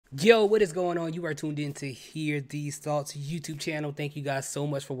Yo, what is going on? You are tuned in to Hear These Thoughts YouTube channel. Thank you guys so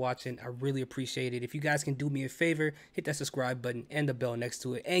much for watching. I really appreciate it. If you guys can do me a favor, hit that subscribe button and the bell next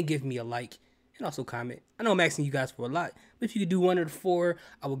to it and give me a like and also comment. I know I'm asking you guys for a lot, but if you could do one of the four,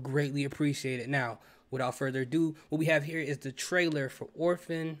 I would greatly appreciate it. Now, without further ado, what we have here is the trailer for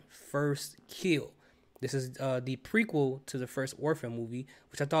Orphan First Kill. This is the prequel to the first Orphan movie,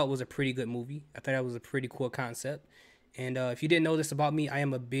 which I thought was a pretty good movie. I thought that was a pretty cool concept. And if you didn't know this about me, I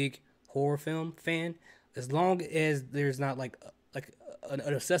am a big horror film fan. As long as there's not like an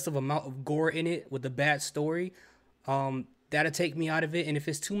excessive amount of gore in it with a bad story, that'll take me out of it. And if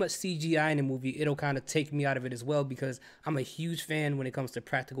it's too much CGI in the movie, it'll kind of take me out of it as well, because I'm a huge fan when it comes to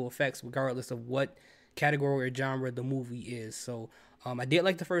practical effects, regardless of what category or genre the movie is. So I did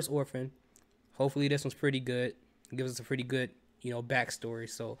like the first Orphan. Hopefully this one's pretty good. It gives us a pretty good, backstory.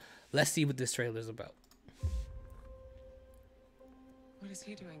 So let's see what this trailer is about. What is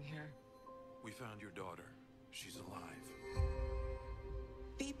he doing here? We found your daughter. She's alive.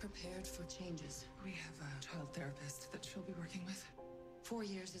 Be prepared for changes. We have a child therapist that she'll be working with. 4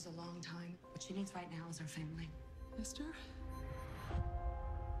 years is a long time. What she needs right now is her family. Esther?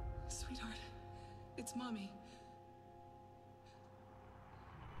 Sweetheart, it's Mommy.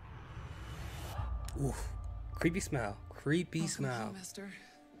 Oof. Creepy smile. Creepy smile. Home, Esther.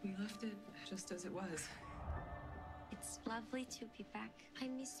 We left it just as it was. It's lovely to be back. I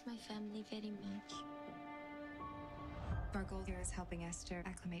miss my family very much. Our goal here is helping Esther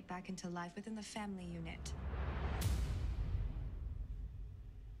acclimate back into life within the family unit.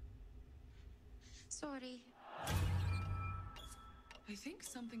 Sorry. I think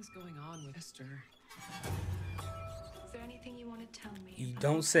something's going on with Esther. Is there anything you want to tell me? You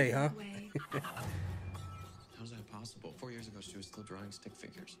don't say, huh? How's that possible? 4 years ago, she was still drawing stick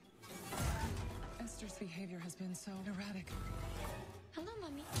figures. Esther's behavior has been so erratic. Hello,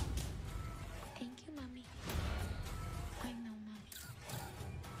 Mommy. Thank you, Mommy. I know, Mommy.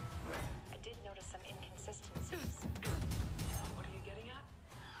 I did notice some inconsistencies. What are you getting at?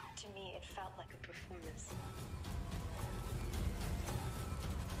 To me, it felt like a performance.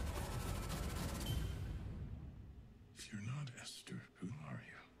 If you're not Esther, who are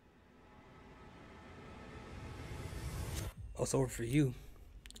you? Oh, it's over for you.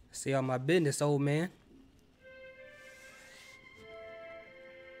 Stay out my business, old man.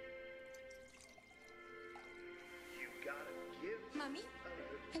 Mommy,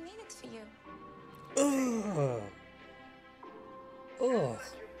 I made it for you. Ugh. Ugh.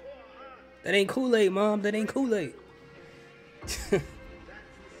 That ain't Kool-Aid, Mom. That ain't Kool-Aid.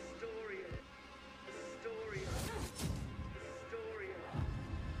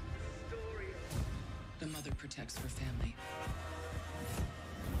 The mother protects her family.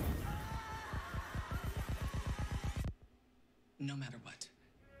 No matter what.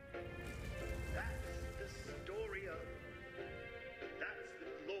 That's the story of, that's the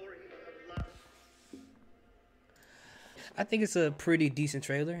glory of love. I think it's a pretty decent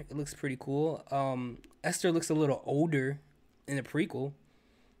trailer. It looks pretty cool. Esther looks a little older in the prequel.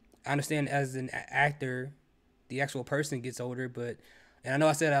 I understand as an actor, the actual person gets older, but, and I know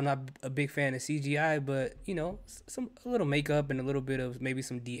I said I'm not a big fan of CGI, but a little makeup and a little bit of maybe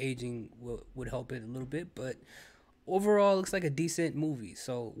some de-aging would help it a little bit. But overall, it looks like a decent movie.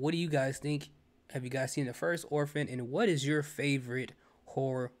 So what do you guys think? Have you guys seen the first Orphan, and what is your favorite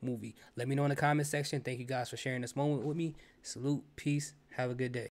horror movie? Let me know in the comment section. Thank you guys for sharing this moment with me. Salute, peace, have a good day.